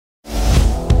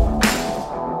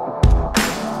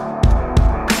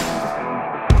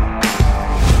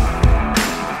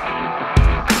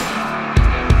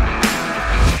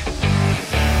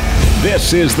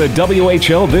This is the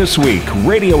WHL This Week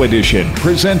radio edition,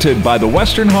 presented by the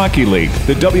Western Hockey League,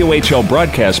 the WHL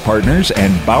broadcast partners,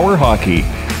 and Bauer Hockey.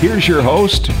 Here's your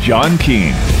host, John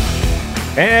Keane.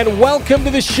 And welcome to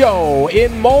the show.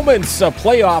 In moments, a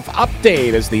playoff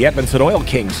update as the Edmonton Oil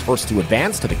Kings first to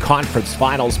advance to the conference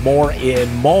finals. More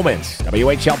in moments.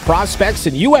 WHL prospects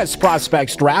and U.S.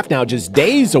 prospects draft now just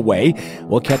days away.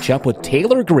 We'll catch up with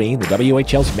Taylor Green, the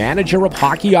WHL's manager of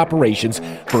hockey operations,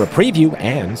 for a preview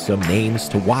and some names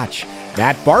to watch.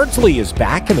 Matt Bardsley is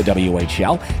back in the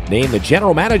WHL, named the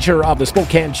general manager of the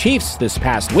Spokane Chiefs this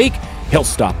past week. He'll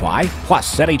stop by.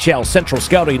 Plus, NHL Central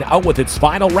Scouting out with its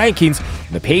final rankings.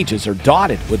 The pages are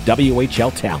dotted with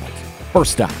WHL talent.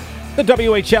 First up, the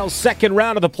WHL's second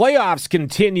round of the playoffs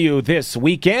continue this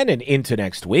weekend and into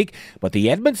next week, but the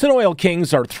Edmonton Oil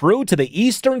Kings are through to the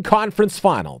Eastern Conference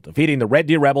Final, defeating the Red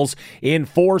Deer Rebels in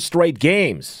 4 straight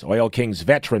games. Oil Kings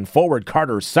veteran forward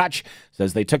Carter Such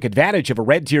says they took advantage of a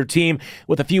Red Deer team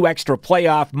with a few extra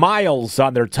playoff miles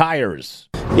on their tires.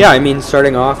 Yeah, I mean,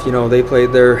 starting off, they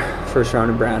played their first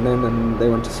round in Brandon, and they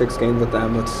went to 6 games with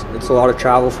them. It's a lot of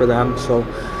travel for them. So,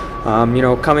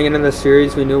 coming into this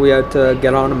series, we knew we had to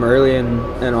get on them early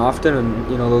and often. And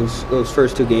those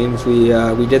first 2 games, we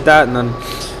did that, and then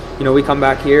we come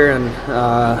back here, and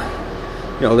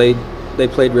they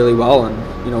played really well.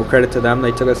 And credit to them,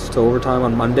 they took us to overtime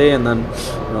on Monday, and then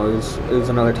it was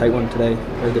another tight one today.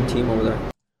 They're a good team over there.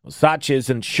 Such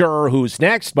isn't sure who's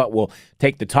next, but will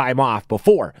take the time off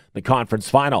before the conference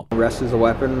final. Rest is a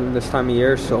weapon this time of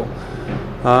year, so,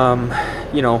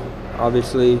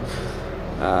 obviously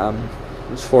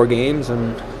it's 4 games,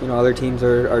 and, other teams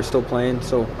are still playing,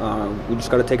 so we just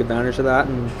got to take advantage of that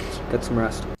and get some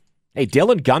rest. Hey,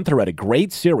 Dylan Gunther had a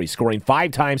great series, scoring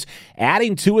 5 times,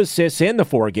 adding 2 assists in the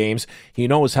 4 games. He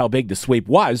knows how big the sweep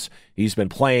was. He's been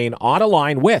playing on a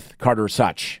line with Carter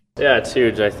Such. Yeah, it's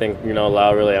huge. I think,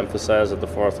 Lau really emphasized that the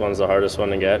 4th one's the hardest one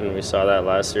to get, and we saw that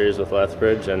last series with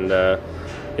Lethbridge. And,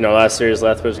 last series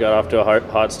Lethbridge got off to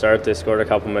a hot start. They scored a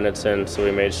couple minutes in, so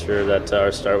we made sure that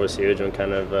our start was huge and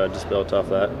kind of just built off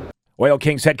that. Oil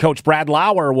Kings head coach Brad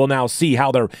Lauer will now see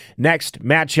how their next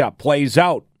matchup plays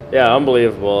out. Yeah,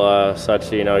 unbelievable. Such,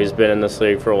 he's been in this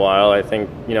league for a while. I think,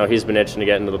 he's been itching to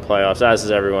get into the playoffs, as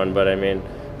is everyone. But,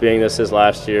 being this his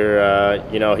last year,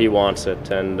 he wants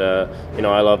it. And,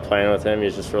 I love playing with him.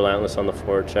 He's just relentless on the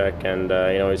forecheck. And,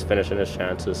 he's finishing his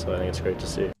chances. So I think it's great to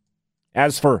see.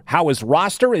 As for how his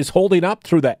roster is holding up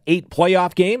through the 8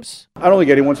 playoff games? I don't think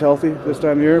anyone's healthy this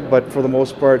time of year, but for the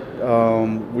most part,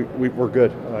 we're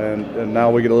good. And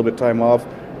now we get a little bit of time off.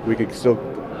 We can still,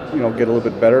 get a little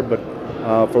bit better, but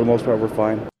for the most part, we're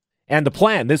fine. And the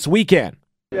plan this weekend?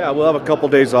 Yeah, we'll have a couple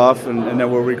days off, and then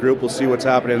we'll regroup. We'll see what's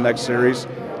happening in the next series.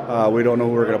 We don't know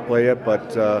who we're going to play yet,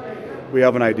 but we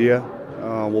have an idea.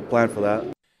 We'll plan for that.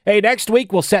 Hey, next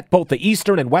week we'll set both the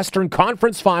Eastern and Western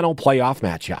Conference Final playoff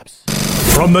matchups.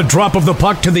 From the drop of the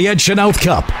puck to the Ed Chanel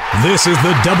Cup, this is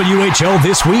the WHL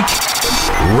This Week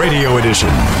radio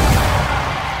edition.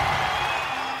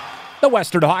 The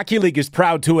Western Hockey League is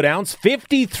proud to announce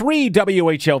 53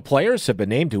 WHL players have been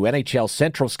named to NHL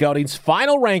Central Scouting's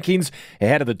final rankings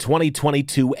ahead of the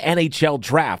 2022 NHL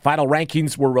Draft. Final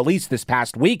rankings were released this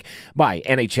past week by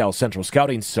NHL Central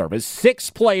Scouting Service.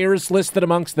 6 players listed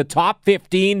amongst the top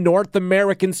 15 North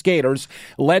American skaters,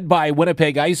 led by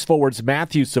Winnipeg Ice forwards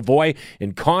Matthew Savoy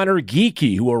and Connor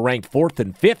Geekie, who were ranked 4th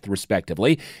and 5th,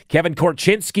 respectively. Kevin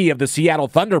Korchinski of the Seattle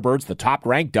Thunderbirds, the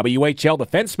top-ranked WHL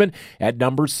defenseman, at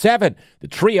number 7. The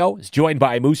trio is joined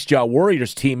by Moose Jaw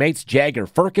Warriors teammates Jagger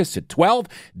Firkus at 12,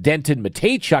 Denton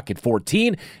Matejchuk at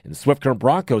 14, and Swift Current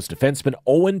Broncos defenseman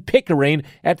Owen Pickering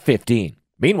at 15.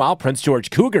 Meanwhile, Prince George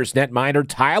Cougars netminder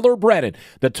Tyler Brennan,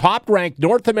 the top-ranked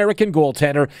North American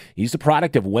goaltender. He's a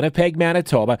product of Winnipeg,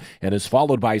 Manitoba, and is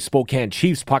followed by Spokane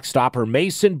Chiefs puck stopper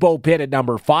Mason Beaupitt at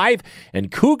number 5,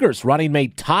 and Cougars running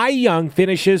mate Ty Young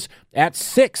finishes at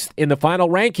 6th in the final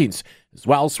rankings. As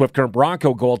well, Swift Current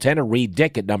Bronco goaltender Reed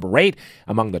Dick at number 8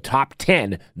 among the top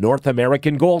 10 North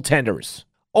American goaltenders.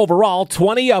 Overall,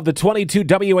 20 of the 22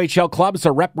 WHL clubs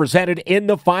are represented in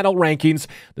the final rankings.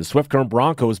 The Swift Current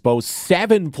Broncos boast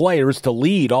 7 players to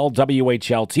lead all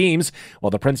WHL teams, while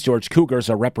the Prince George Cougars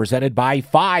are represented by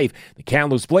 5. The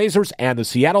Kamloops Blazers and the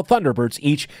Seattle Thunderbirds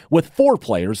each with 4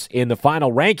 players in the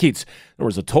final rankings. There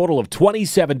was a total of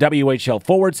 27 WHL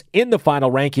forwards in the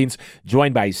final rankings,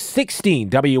 joined by 16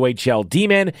 WHL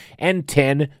D-men and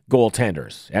 10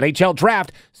 goaltenders. NHL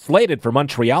Draft slated for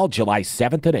Montreal July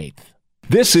 7th and 8th.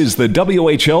 This is the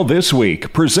WHL This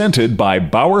Week, presented by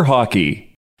Bauer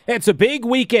Hockey. It's a big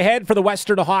week ahead for the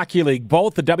Western Hockey League.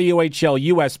 Both the WHL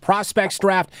US Prospects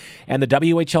Draft and the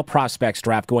WHL Prospects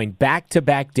Draft going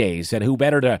back-to-back days. And who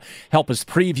better to help us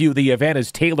preview the event is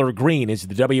Taylor Green, is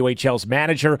the WHL's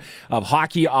manager of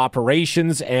hockey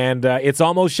operations. And it's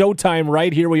almost showtime,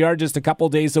 right? Here we are just a couple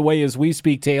days away as we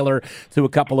speak, Taylor, to a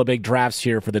couple of big drafts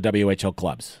here for the WHL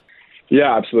clubs.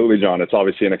 Yeah, absolutely, John. It's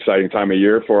obviously an exciting time of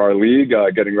year for our league,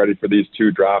 getting ready for these two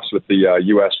drafts with the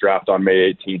U.S. draft on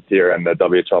May 18th here and the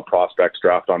WHL Prospects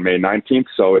draft on May 19th.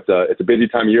 So it's a busy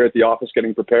time of year at the office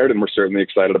getting prepared, and we're certainly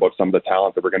excited about some of the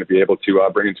talent that we're going to be able to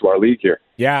bring into our league here.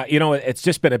 Yeah, it's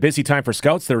just been a busy time for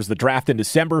scouts. There was the draft in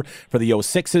December for the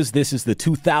 06s. This is the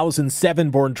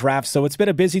 2007-born draft, so it's been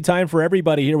a busy time for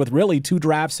everybody here with really 2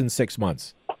 drafts in 6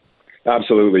 months.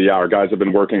 Absolutely, yeah. Our guys have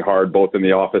been working hard both in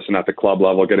the office and at the club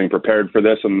level getting prepared for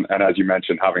this. And as you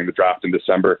mentioned, having the draft in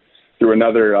December through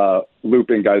another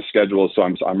looping guys' schedules. So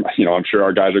I'm sure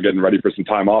our guys are getting ready for some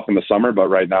time off in the summer, but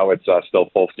right now it's still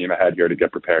full steam ahead here to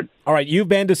get prepared. All right, you've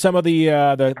been to some of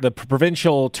the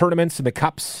provincial tournaments and the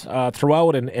cups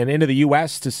throughout and into the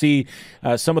U.S. to see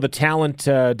some of the talent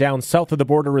down south of the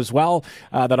border as well.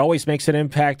 That always makes an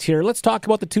impact here. Let's talk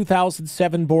about the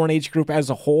 2007-born age group as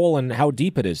a whole and how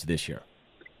deep it is this year.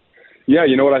 Yeah,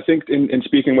 you know what, I think in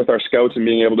speaking with our scouts and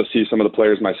being able to see some of the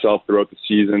players myself throughout the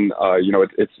season,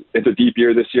 it's a deep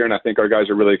year this year, and I think our guys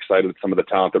are really excited at some of the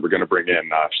talent that we're going to bring in.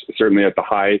 Certainly at the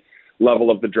high level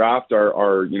of the draft,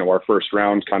 our first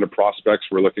round kind of prospects,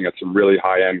 we're looking at some really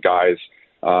high-end guys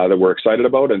that we're excited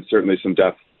about, and certainly some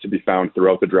depth to be found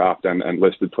throughout the draft and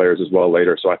listed players as well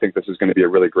later. So I think this is going to be a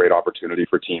really great opportunity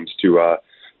for teams to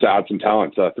add some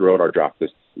talent throughout our draft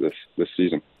this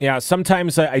season. Yeah,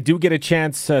 sometimes I do get a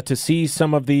chance to see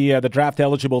some of the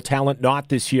draft-eligible talent, not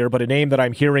this year, but a name that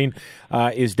I'm hearing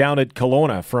is down at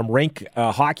Kelowna from Rink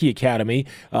Hockey Academy,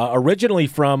 originally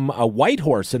from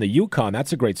Whitehorse in the Yukon.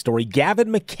 That's a great story.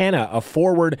 Gavin McKenna, a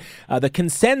forward, the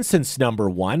consensus number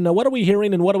 1. Now, what are we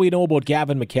hearing and what do we know about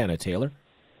Gavin McKenna, Taylor?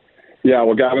 Yeah,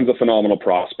 well, Gavin's a phenomenal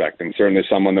prospect and certainly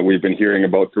someone that we've been hearing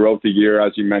about throughout the year.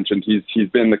 As you mentioned, he's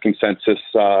been the consensus,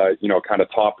 kind of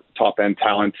top end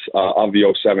talent of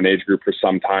the 07 age group for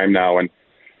some time now. And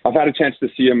I've had a chance to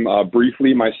see him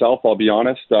briefly myself, I'll be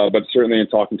honest, but certainly in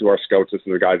talking to our scouts, this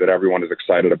is a guy that everyone is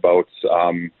excited about. He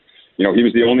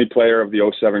was the only player of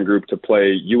the 07 group to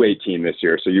play U18 this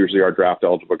year. So usually our draft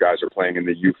eligible guys are playing in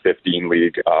the U15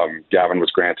 league. Gavin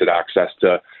was granted access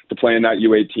to play in that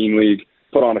U18 league.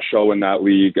 Put on a show in that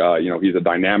league. He's a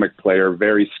dynamic player,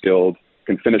 very skilled,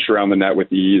 can finish around the net with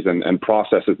ease and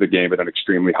processes the game at an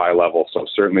extremely high level. So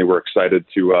certainly we're excited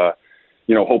to,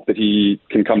 hope that he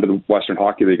can come to the Western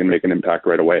Hockey League and make an impact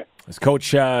right away. As Coach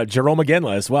Jerome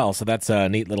Agenla as well, so that's a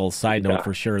neat little side note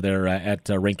for sure there at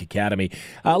Rink Academy.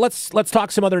 Let's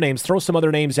talk some other names. Throw some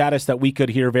other names at us that we could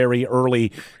hear very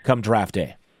early come draft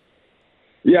day.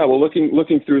 Yeah, well,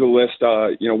 looking through the list,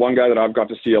 one guy that I've got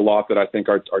to see a lot that I think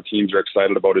our teams are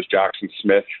excited about is Jackson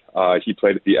Smith. He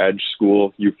played at the Edge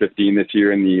School U15 this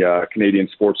year in the Canadian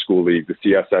Sports School League, the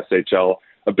CSSHL.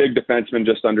 A big defenseman,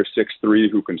 just under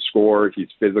 6'3", who can score. He's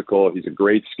physical. He's a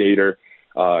great skater.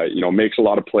 Makes a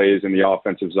lot of plays in the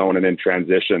offensive zone and in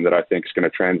transition that I think is going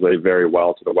to translate very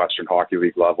well to the Western Hockey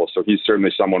League level. So he's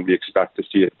certainly someone we expect to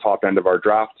see at the top end of our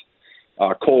draft.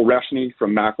 Cole Reshny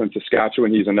from Macklin,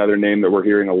 Saskatchewan. He's another name that we're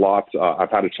hearing a lot. I've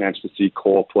had a chance to see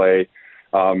Cole play,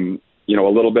 a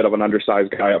little bit of an undersized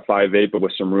guy at 5'8", but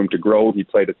with some room to grow. He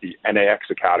played at the NAX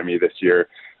Academy this year.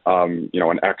 An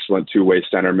excellent two-way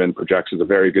centerman, projects as a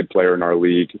very good player in our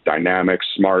league, dynamic,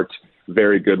 smart,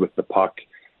 very good with the puck.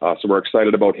 So we're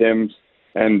excited about him.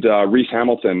 And Reese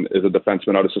Hamilton is a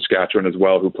defenseman out of Saskatchewan as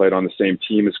well, who played on the same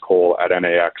team as Cole at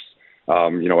NAX.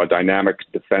 A dynamic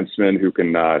defenseman who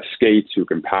can skate, who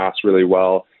can pass really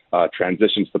well,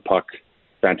 transitions the puck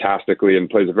fantastically, and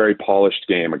plays a very polished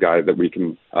game, a guy that we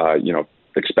can,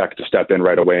 expect to step in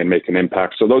right away and make an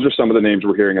impact. So those are some of the names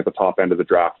we're hearing at the top end of the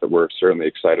draft that we're certainly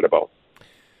excited about.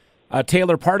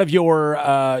 Taylor, part of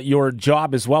your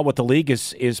job as well with the league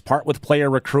is part with player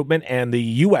recruitment, and the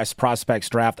U.S. Prospects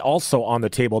Draft also on the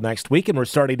table next week, and we're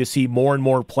starting to see more and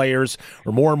more players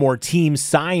or more teams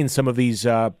sign some of these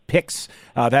picks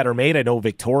that are made. I know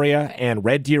Victoria and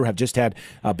Red Deer have just had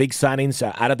big signings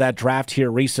out of that draft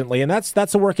here recently, and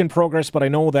that's a work in progress, but I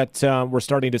know that we're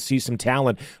starting to see some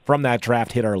talent from that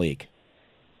draft hit our league.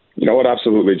 You know what?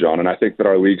 Absolutely, John. And I think that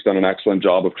our league's done an excellent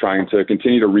job of trying to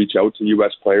continue to reach out to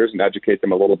U.S. players and educate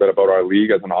them a little bit about our league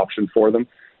as an option for them.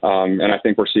 And I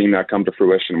think we're seeing that come to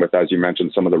fruition with, as you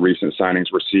mentioned, some of the recent signings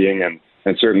we're seeing.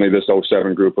 And certainly this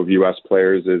 07 group of U.S.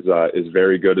 players is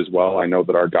very good as well. I know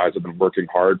that our guys have been working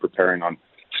hard preparing on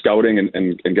scouting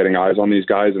and getting eyes on these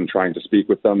guys and trying to speak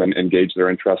with them and engage their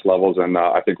interest levels. And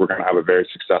I think we're going to have a very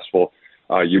successful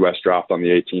U.S. draft on the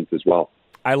 18th as well.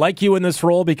 I like you in this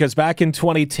role because back in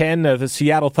 2010, the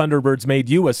Seattle Thunderbirds made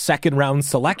you a second-round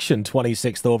selection,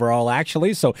 26th overall,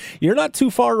 actually. So you're not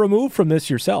too far removed from this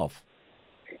yourself.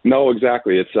 No,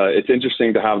 exactly. It's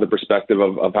interesting to have the perspective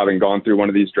of having gone through one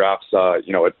of these drafts.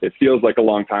 It feels like a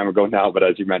long time ago now, but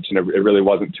as you mentioned, it really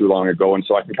wasn't too long ago. And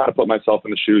so I can kind of put myself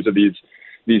in the shoes of these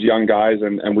young guys.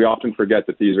 And we often forget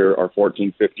that these are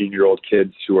 14, 15-year-old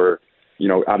kids who are,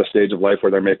 at a stage of life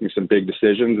where they're making some big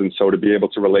decisions. And so to be able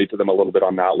to relate to them a little bit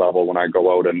on that level when I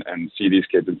go out and see these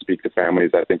kids and speak to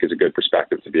families, I think is a good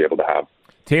perspective to be able to have.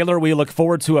 Taylor, we look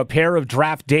forward to a pair of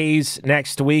draft days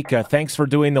next week. Thanks for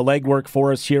doing the legwork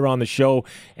for us here on the show,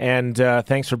 and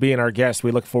thanks for being our guest.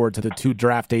 We look forward to the 2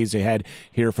 draft days ahead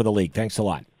here for the league. Thanks a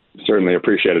lot. Certainly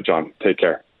appreciate it, John. Take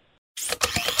care.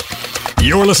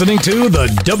 You're listening to the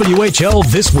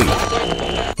WHL This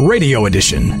Week, Radio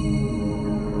Edition.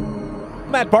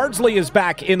 Matt Bardsley is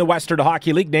back in the Western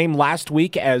Hockey League, named last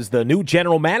week as the new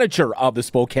general manager of the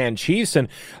Spokane Chiefs. And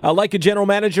like a general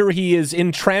manager, he is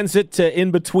in transit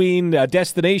in between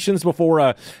destinations before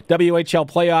a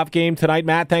WHL playoff game tonight.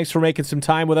 Matt, thanks for making some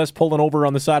time with us, pulling over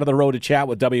on the side of the road to chat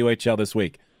with WHL this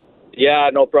week. Yeah,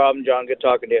 no problem, John. Good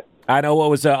talking to you. I know it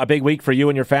was a big week for you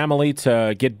and your family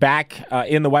to get back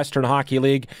in the Western Hockey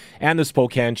League and the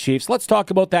Spokane Chiefs. Let's talk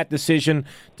about that decision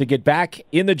to get back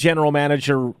in the general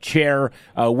manager chair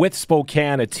with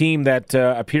Spokane, a team that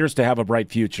appears to have a bright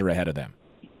future ahead of them.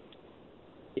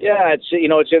 Yeah, it's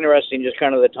interesting, just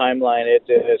kind of the timeline.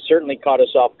 It certainly caught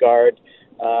us off guard.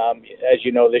 As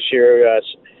you know, this year,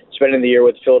 spending the year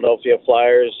with Philadelphia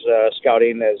Flyers,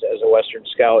 scouting as a Western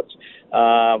scout,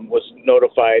 was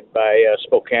notified by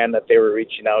Spokane that they were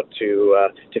reaching out to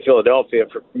Philadelphia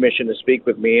for permission to speak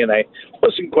with me, and I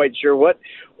wasn't quite sure what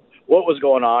was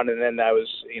going on. And then I was,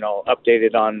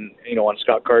 updated on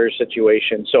Scott Carter's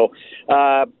situation. So,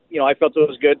 I felt it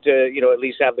was good to, at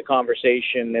least have the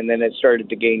conversation, and then it started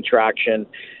to gain traction,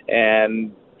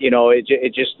 and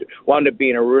it just wound up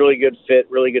being a really good fit,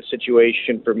 really good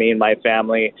situation for me and my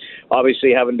family.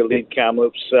 Obviously, having to leave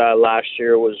Kamloops last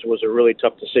year was a really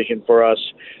tough decision for us.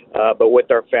 But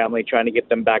with our family, trying to get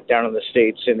them back down in the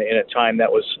States in a time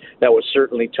that was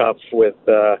certainly tough with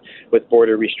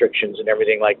border restrictions and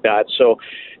everything like that. So,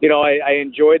 I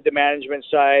enjoyed the management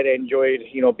side. I enjoyed,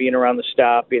 being around the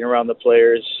staff, being around the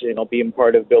players, being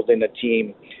part of building a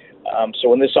team. So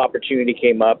when this opportunity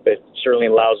came up, it certainly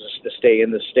allows us to stay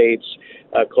in the States,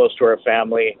 close to our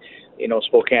family.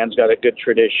 Spokane's got a good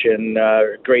tradition,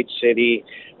 great city,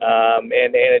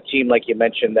 and a team, like you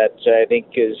mentioned, that I think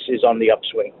is on the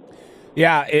upswing.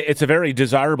 Yeah, it's a very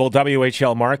desirable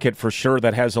WHL market for sure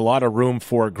that has a lot of room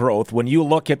for growth. When you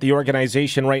look at the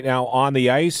organization right now on the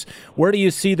ice, where do you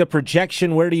see the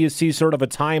projection? Where do you see sort of a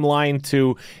timeline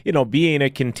to, being a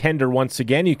contender once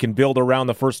again? You can build around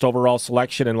the first overall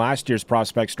selection in last year's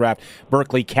prospects draft,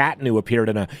 Berkeley Catton, who appeared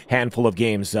in a handful of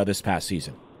games this past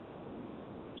season.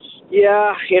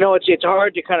 Yeah, it's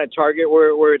hard to kind of target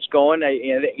where it's going.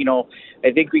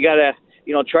 I think we got to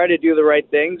try to do the right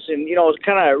things and,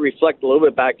 kind of reflect a little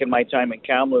bit back in my time in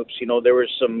Kamloops. There were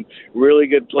some really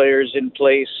good players in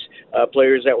place,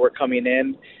 players that were coming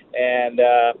in. And,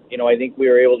 I think we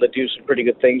were able to do some pretty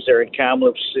good things there in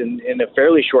Kamloops in a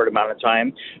fairly short amount of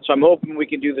time. So I'm hoping we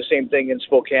can do the same thing in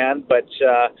Spokane. But,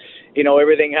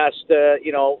 everything has to,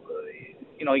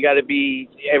 you got to be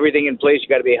everything in place. You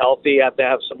got to be healthy. You have to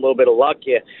have a little bit of luck.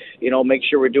 Make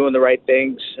sure we're doing the right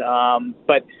things.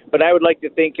 But I would like to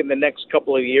think in the next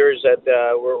couple of years that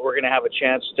we're going to have a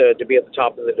chance to be at the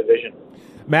top of the division.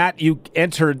 Matt, you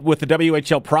entered with the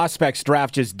WHL prospects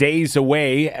draft just days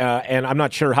away, and I'm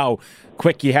not sure how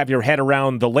quick you have your head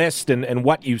around the list and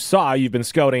what you saw. You've been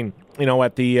scouting,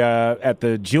 at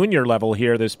the junior level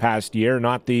here this past year,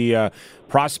 not the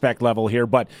prospect level here.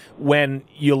 But when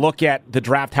you look at the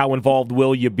draft, how involved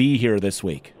will you be here this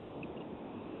week?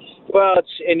 Well,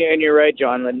 and you're right,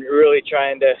 John. I'm really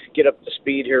trying to get up to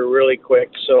speed here really quick.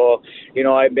 So,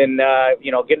 I've been,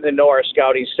 getting to know our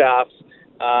scouting staff,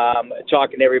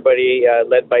 talking to everybody,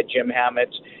 led by Jim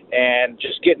Hammett, and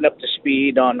just getting up to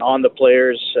speed on the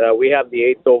players. We have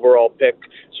the 8th overall pick,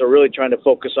 so really trying to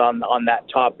focus on that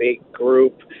top 8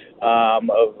 group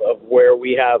of where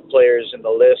we have players in the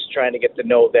list, trying to get to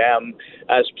know them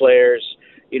as players.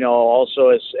 Also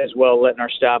as well letting our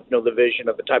staff know the vision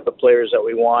of the type of players that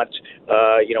we want.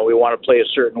 We want to play a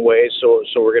certain way, so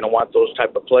we're going to want those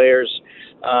type of players.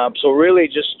 So really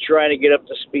just trying to get up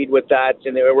to speed with that.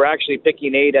 And we're actually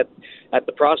picking 8 at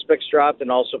the prospects draft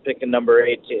and also picking number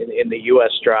 8 in the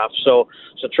U.S. draft. So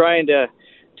trying to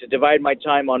divide my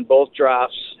time on both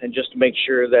drafts and just to make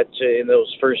sure that in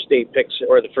those first 8 picks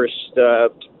or the first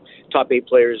top 8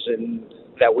 players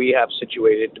that we have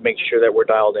situated, to make sure that we're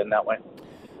dialed in that way.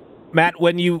 Matt,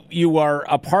 when you are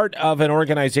a part of an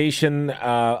organization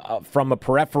from a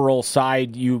peripheral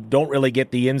side, you don't really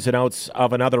get the ins and outs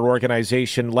of another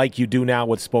organization like you do now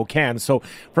with Spokane. So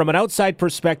from an outside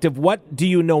perspective, what do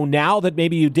you know now that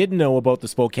maybe you didn't know about the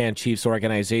Spokane Chiefs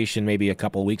organization maybe a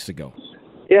couple of weeks ago?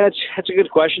 Yeah, that's a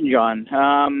good question, John.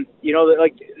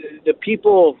 Like the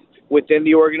people within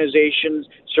the organization,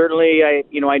 certainly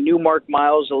I knew Mark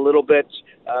Miles a little bit.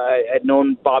 I'd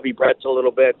known Bobby Brett a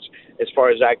little bit as far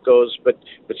as that goes, but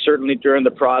certainly during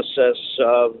the process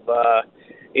of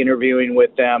interviewing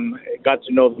with them, got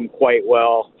to know them quite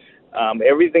well.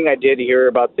 Everything I did hear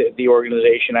about the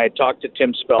organization, I had talked to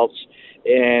Tim Speltz,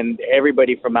 and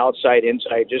everybody from outside,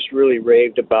 inside just really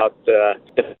raved about the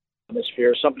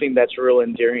atmosphere, something that's real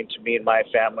endearing to me and my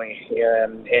family,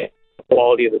 and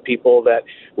quality of the people that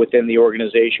within the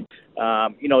organization.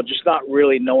 Just not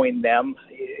really knowing them.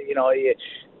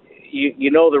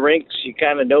 You know the rinks, you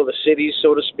kind of know the cities,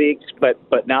 so to speak. But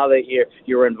now that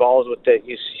you're involved with it,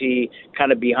 you see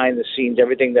kind of behind the scenes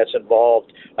everything that's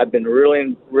involved. I've been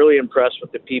really really impressed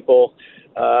with the people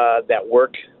that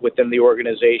work within the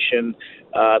organization,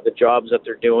 the jobs that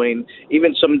they're doing,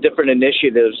 even some different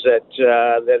initiatives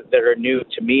that are new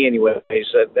to me, anyways,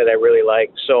 that I really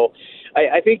like. So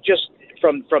I think just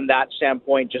from that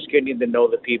standpoint, just getting to know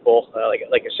the people.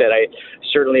 Like I said, I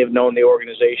certainly have known the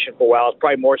organization for a while.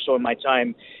 Probably more so in my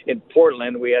time in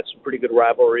Portland. We had some pretty good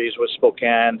rivalries with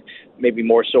Spokane, maybe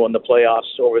more so in the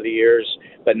playoffs over the years.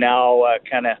 But now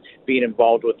kind of being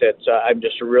involved with it, I'm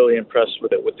just really impressed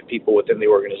with it, with the people within the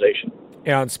organization.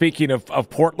 Yeah, and speaking of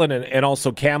Portland and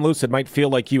also Kamloops, it might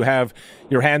feel like you have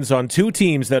your hands on 2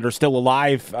 teams that are still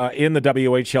alive in the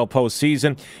WHL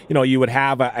postseason. You would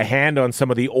have a hand on some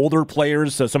of the older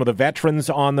players, some of the veterans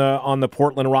on the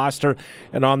Portland roster,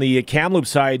 and on the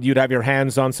Kamloops side, you'd have your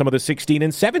hands on some of the 16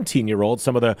 and 17-year-olds,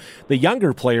 some of the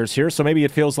younger players here. So maybe it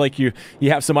feels like you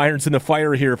have some irons in the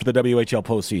fire here for the WHL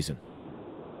postseason.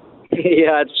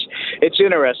 Yeah, it's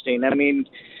interesting. I mean,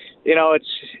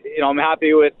 I'm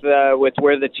happy with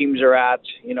where the teams are at.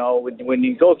 When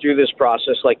you go through this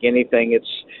process, like anything, it's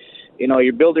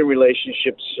you're building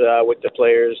relationships with the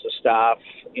players, the staff,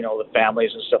 the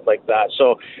families and stuff like that.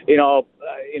 So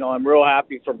I'm real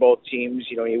happy for both teams.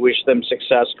 You wish them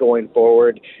success going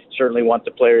forward. Certainly want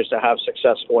the players to have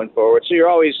success going forward. So you're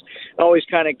always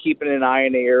kind of keeping an eye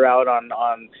and an ear out on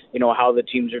how the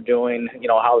teams are doing,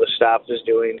 how the staff is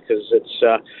doing, because it's.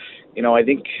 I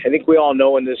think we all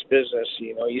know in this business,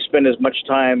 you spend as much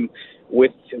time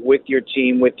with your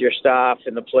team, with your staff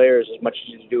and the players as much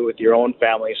as you do with your own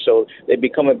family. So they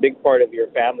become a big part of your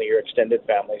family, your extended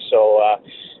family. So,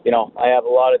 I have a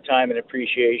lot of time and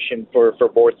appreciation for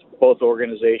both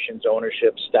organizations,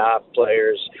 ownership, staff,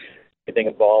 players, everything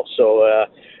involved. So,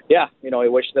 I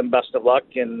wish them best of luck.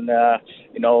 And,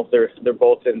 they're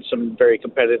both in some very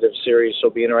competitive series. So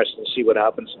it'll be interesting to see what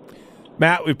happens.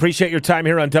 Matt, we appreciate your time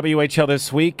here on WHL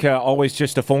This Week. Always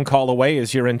just a phone call away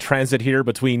as you're in transit here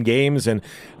between games. And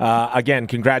again,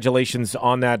 congratulations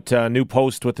on that new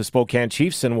post with the Spokane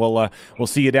Chiefs. And we'll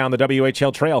see you down the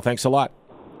WHL trail. Thanks a lot.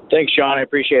 Thanks, Sean. I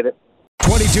appreciate it.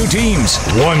 22 teams,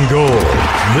 1 goal.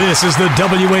 This is the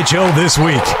WHL This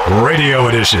Week Radio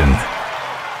Edition.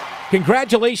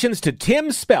 Congratulations to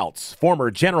Tim Speltz,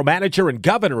 former general manager and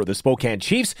governor of the Spokane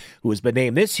Chiefs, who has been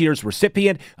named this year's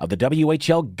recipient of the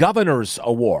WHL Governor's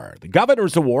Award. The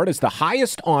Governor's Award is the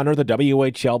highest honor the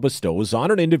WHL bestows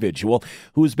on an individual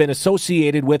who has been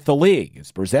associated with the league.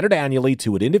 It's presented annually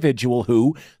to an individual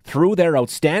who, through their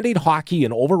outstanding hockey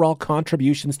and overall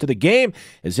contributions to the game,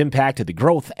 has impacted the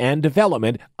growth and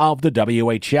development of the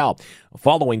WHL.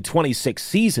 Following 26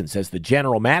 seasons as the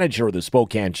general manager of the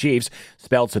Spokane Chiefs,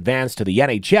 Speltz advanced to the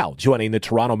NHL, joining the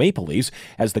Toronto Maple Leafs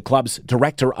as the club's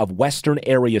director of Western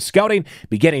Area Scouting,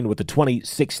 beginning with the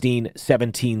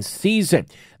 2016-17 season.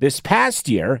 This past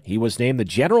year, he was named the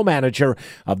general manager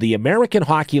of the American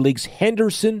Hockey League's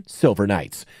Henderson Silver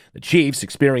Knights. The Chiefs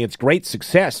experienced great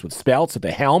success with Speltz at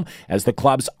the helm as the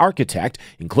club's architect,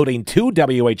 including 2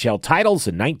 WHL titles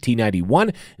in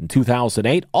 1991 and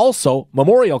 2008, also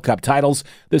Memorial Cup titles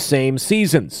the same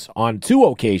seasons. On 2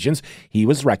 occasions, he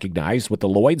was recognized with the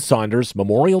Lloyd Saunders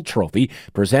Memorial Trophy,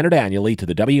 presented annually to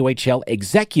the WHL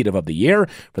Executive of the Year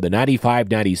for the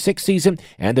 95-96 season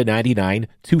and the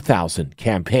 99-2000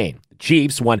 campaign.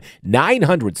 Chiefs won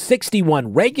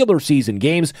 961 regular season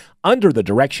games under the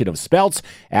direction of Speltz,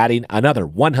 adding another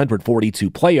 142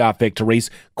 playoff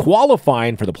victories,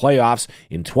 qualifying for the playoffs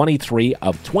in 23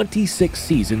 of 26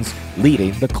 seasons,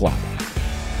 leading the club.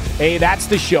 Hey, that's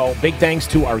the show. Big thanks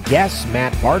to our guests,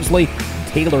 Matt Bardsley,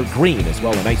 Taylor Green, as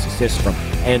well as a nice assist from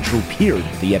Andrew Peard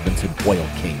of the Edmonton Oil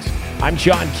Kings. I'm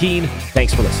John Keane.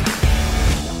 Thanks for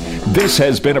listening. This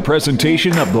has been a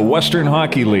presentation of the Western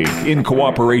Hockey League in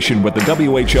cooperation with the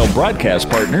WHL broadcast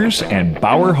partners and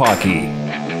Bauer Hockey.